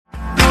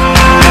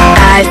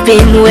I've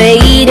been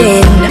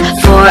waiting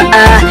for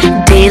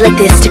a day like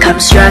this to come,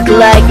 struck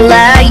like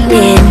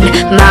lightning.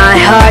 My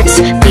heart's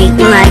beating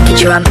like a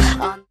drum.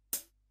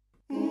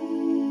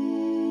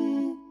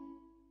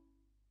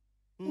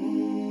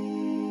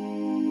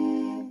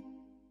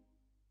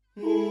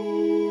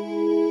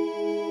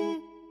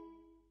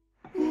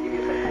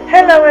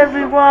 Hello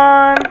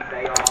everyone,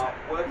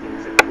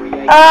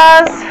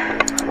 as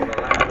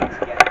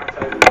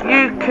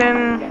you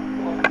can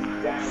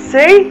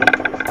see,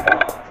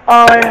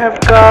 I have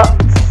got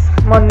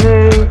my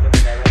new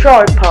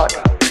tripod.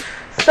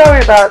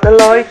 Sorry about the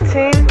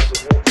lighting,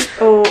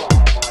 oh,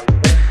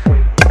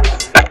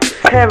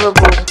 terrible.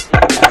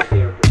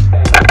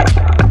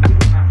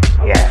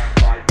 Yeah,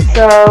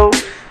 so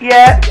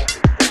yeah,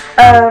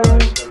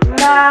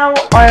 now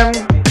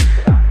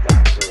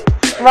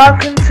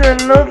welcome to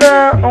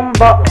another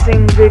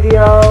unboxing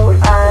video,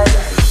 and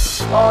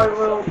I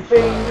will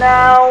be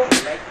now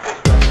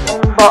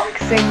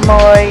unboxing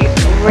my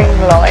ring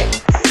light.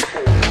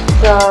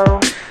 So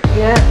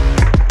yeah,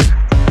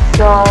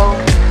 so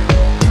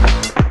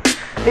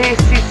this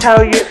is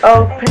how you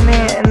open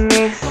it, and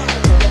this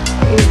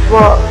is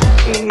what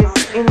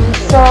is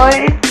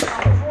inside,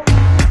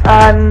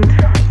 and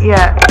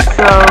yeah,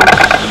 so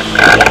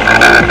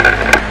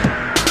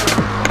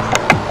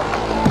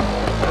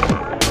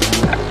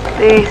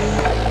this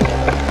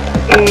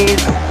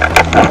is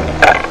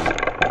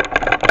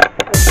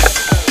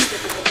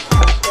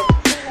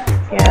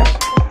yeah.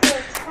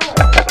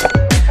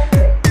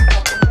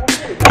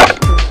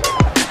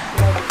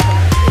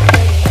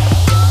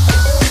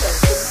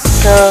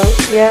 So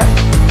yeah.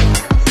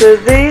 So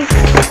this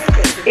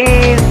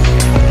is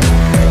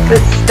the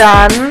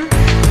stand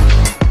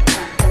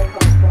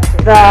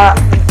that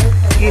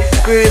you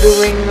screw the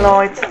ring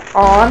light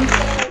on.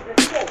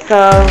 So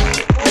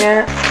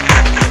yeah.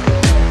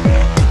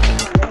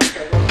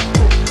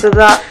 So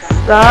that's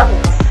that.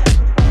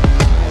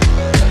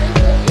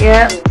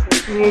 Yeah,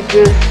 you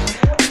just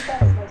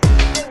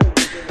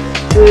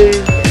do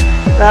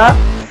that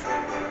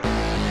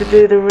to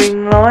do the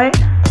ring light.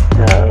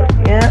 So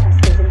yeah,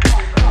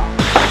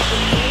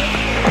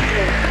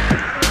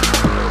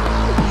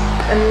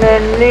 and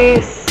then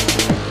this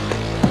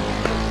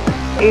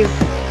is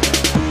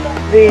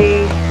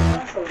the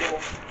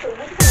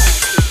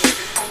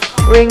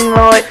ring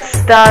light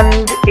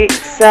stand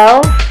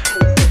itself.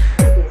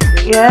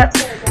 Yeah.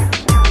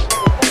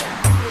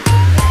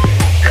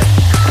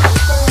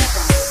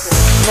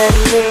 And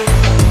this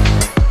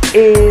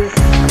is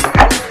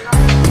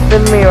the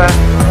mirror,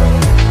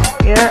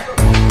 yeah,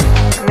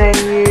 and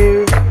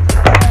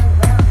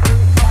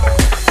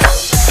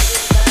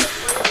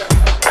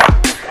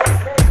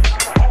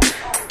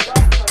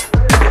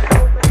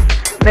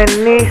then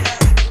this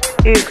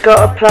is got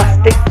a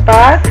plastic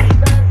bag,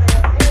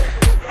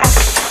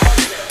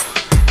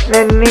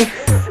 then this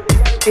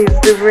is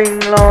the ring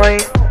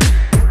light,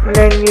 and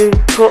then you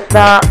put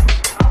that.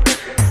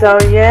 So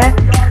yeah,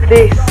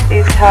 this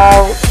is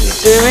how you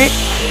do it.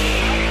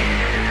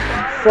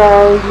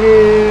 So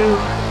you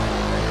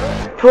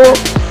put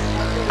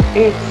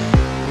it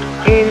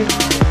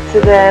into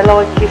there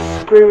like you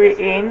screw it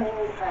in,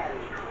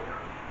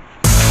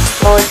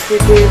 like you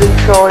do the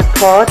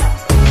tripod.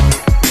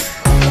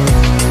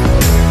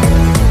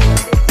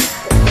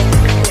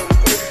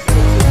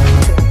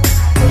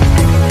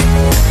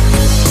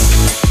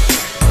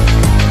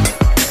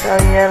 So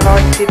yeah,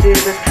 like you do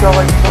the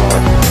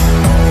tripod.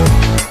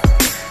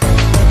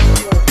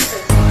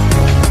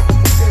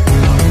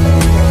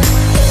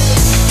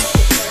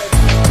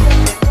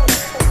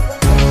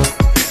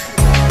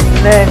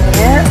 Then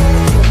yeah,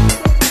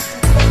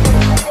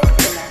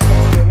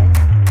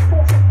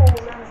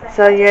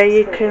 so yeah,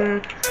 you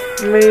can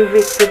move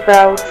it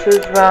about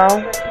as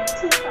well.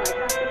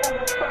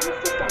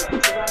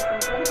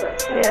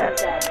 Yeah,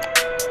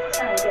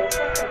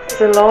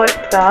 so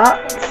like that.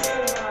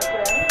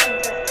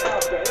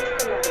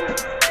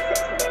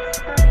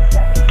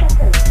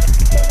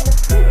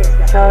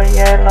 So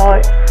yeah,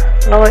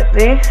 like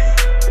this.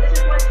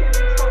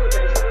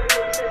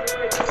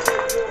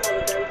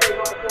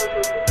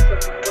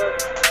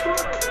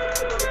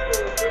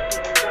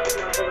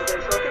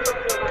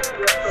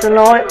 So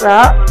like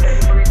that,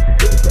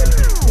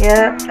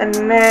 yeah, and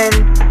then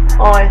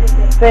I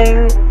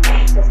think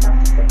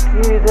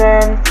you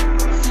then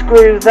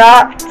screw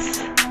that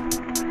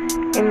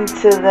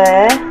into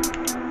there.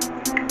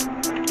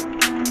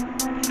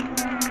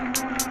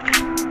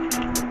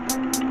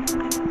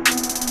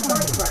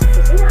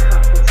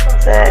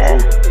 There.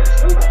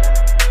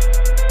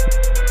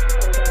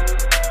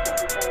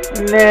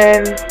 And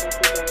then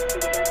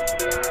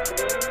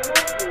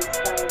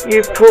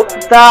you put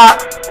that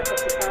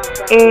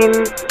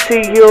into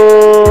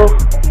your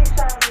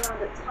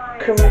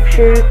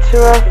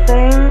computer, I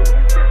think,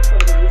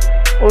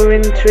 or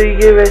into a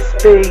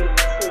USB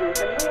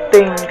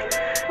thing.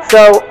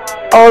 So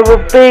I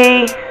will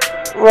be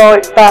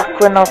right back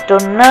when I've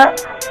done that.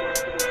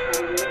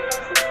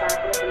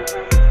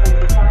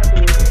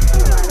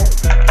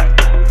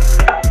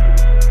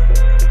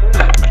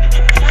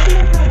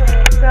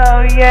 So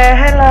yeah,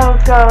 hello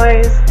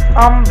guys,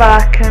 I'm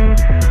back and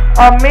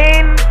I'm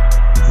in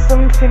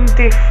something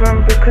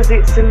different because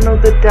it's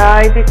another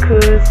day,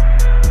 because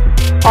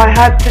I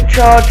had to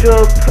charge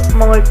up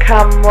my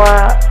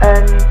camera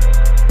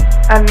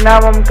and now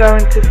I'm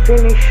going to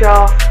finish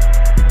off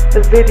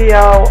the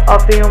video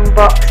of the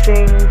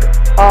unboxing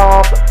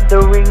of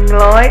the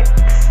Ringlight.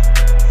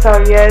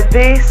 So yeah,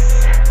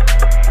 this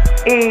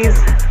is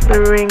the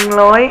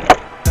Ringlight.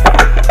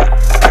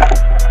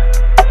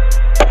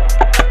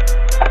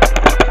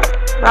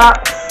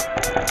 That's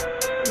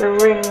the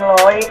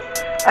Ringlight,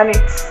 and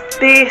it's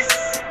this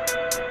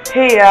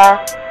here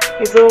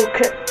is all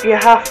you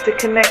have to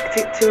connect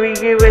it to a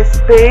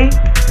USB.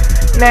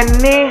 And then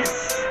this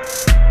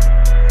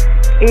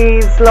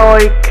is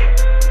like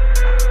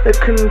the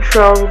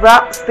control.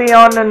 That's the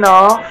on and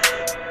off.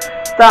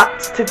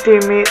 That's to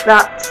dim it.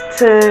 That's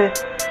to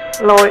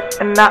light,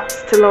 and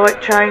that's to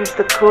like change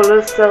the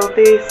colour. So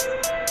this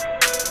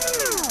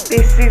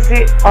is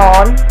it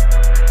on,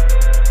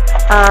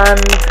 and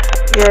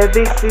yeah,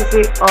 this is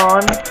it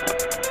on.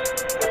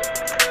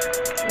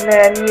 And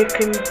then you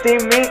can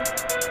dim it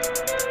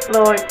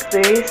like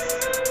this,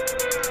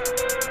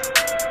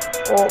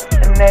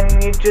 and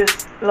then you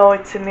just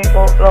lighten it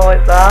up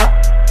like that.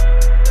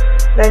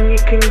 Then you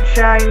can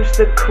change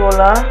the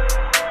colour.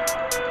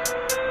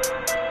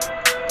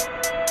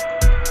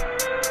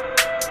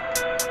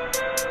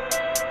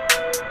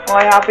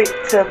 I have it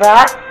to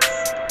that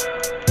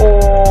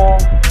or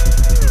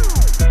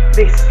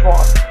this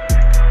one.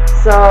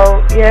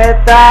 So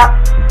yeah,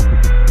 that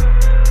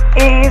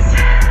is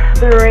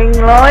the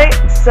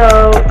Ringlight.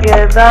 So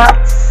yeah,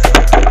 that's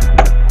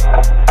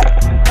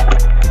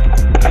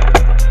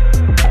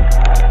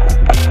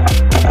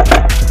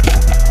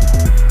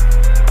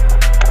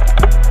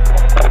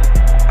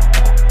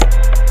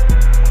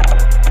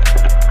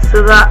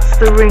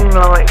the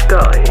Ringlight,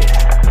 guys.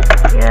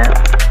 Yeah.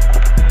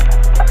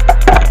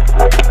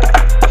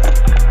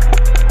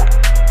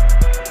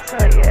 So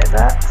yeah,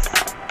 that's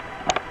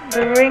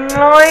the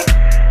Ringlight,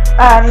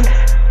 and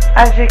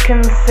as you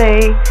can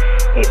see,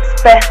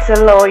 it's better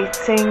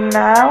lighting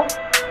now.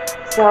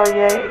 So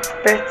yeah, it's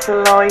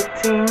better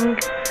lighting,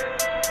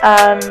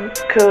 and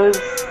because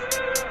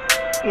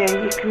yeah,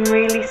 you can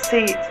really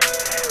see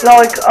it.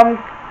 Like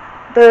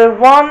the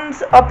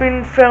ones I've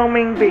been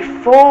filming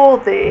before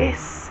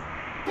this,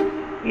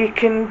 you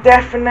can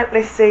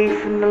definitely see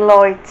from the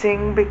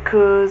lighting,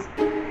 because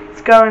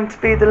it's going to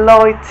be the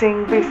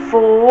lighting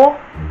before,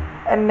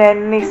 and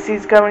then this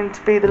is going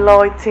to be the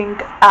lighting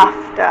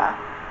after.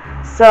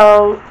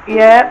 So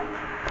yeah,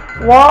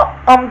 what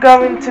I'm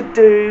going to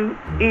do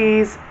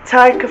is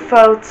take a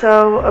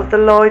photo of the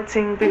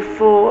lighting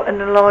before and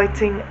the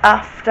lighting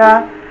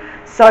after,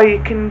 so you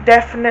can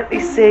definitely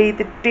see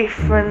the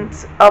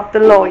difference of the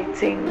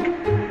lighting.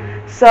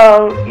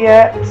 So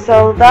yeah,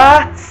 so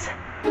that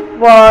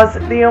was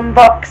the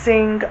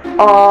unboxing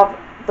of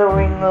the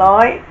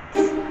Ringlight,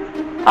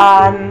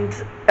 and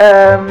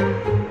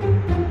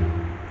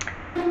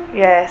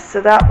yeah,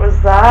 so that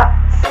was that.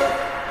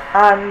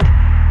 And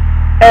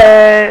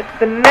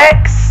the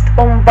next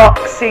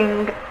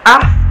unboxing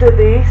after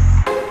this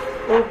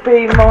will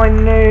be my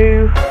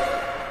new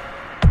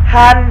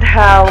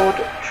handheld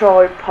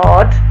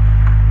tripod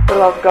that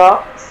I've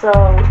got. So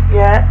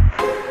yeah,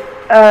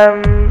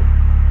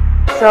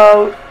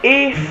 so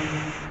if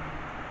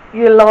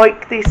you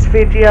like this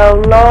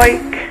video,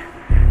 like,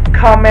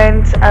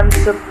 comment, and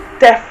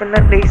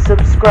definitely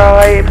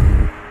subscribe,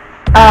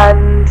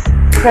 and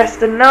press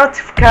the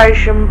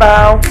notification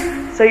bell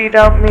so you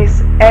don't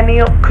miss any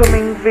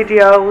upcoming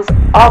videos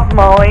of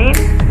mine.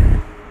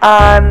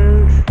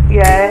 And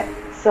yeah,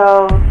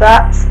 so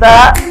that's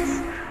that,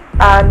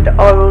 and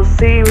I will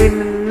see you in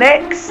the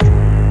next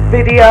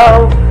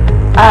video.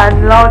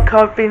 And like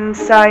I've been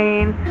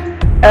saying,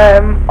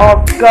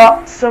 I've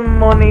got some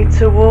money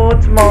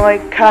towards my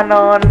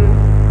Canon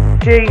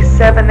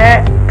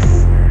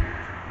G7X,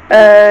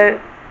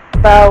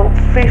 about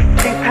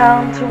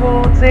 £50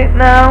 towards it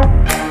now.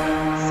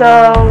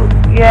 So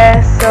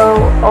yeah, so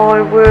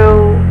I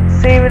will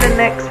see you in the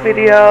next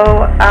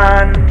video,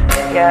 and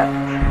yeah,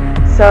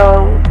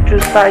 so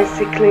just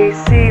basically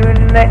see you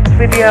in the next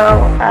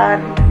video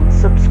and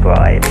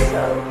subscribe.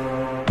 So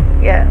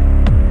yeah.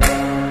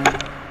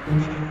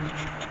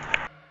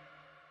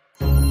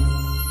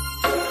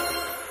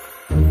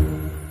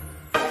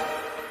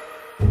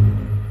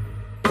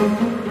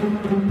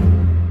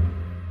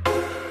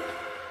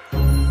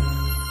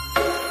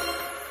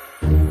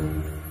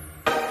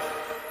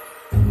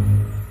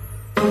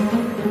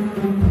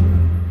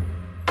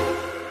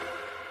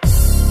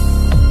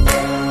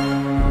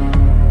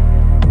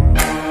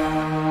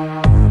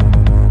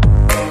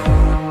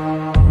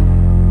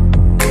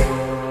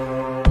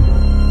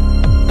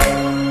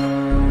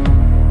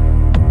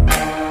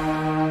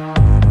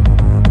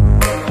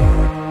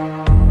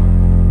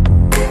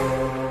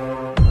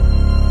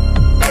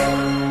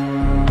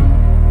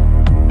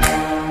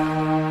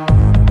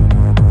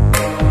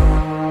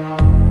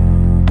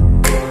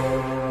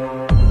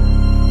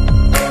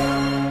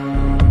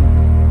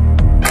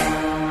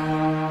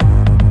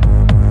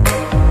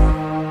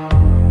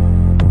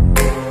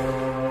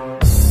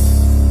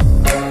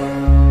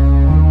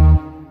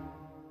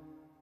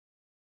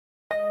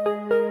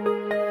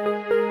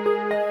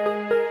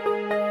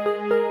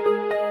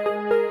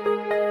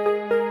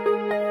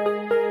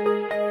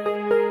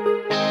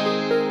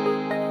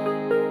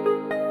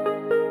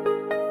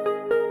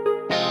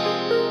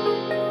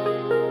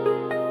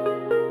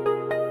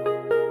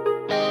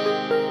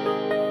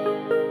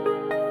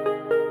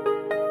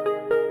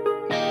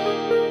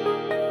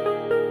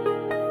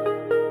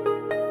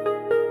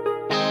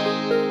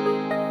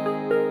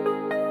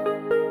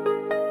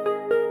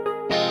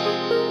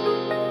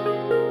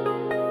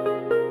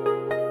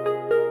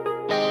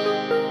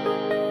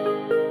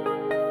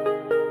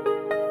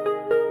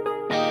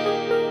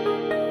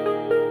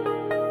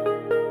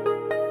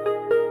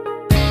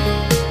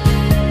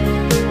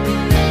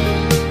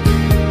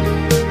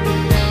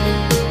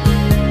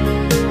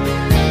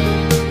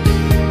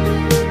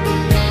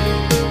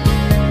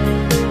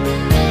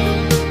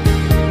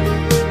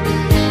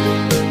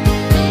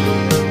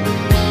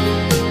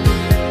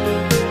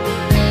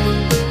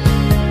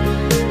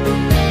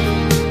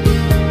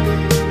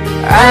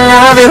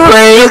 love it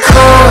when you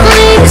call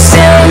me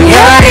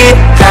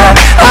señorita.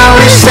 I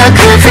wish I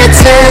could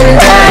pretend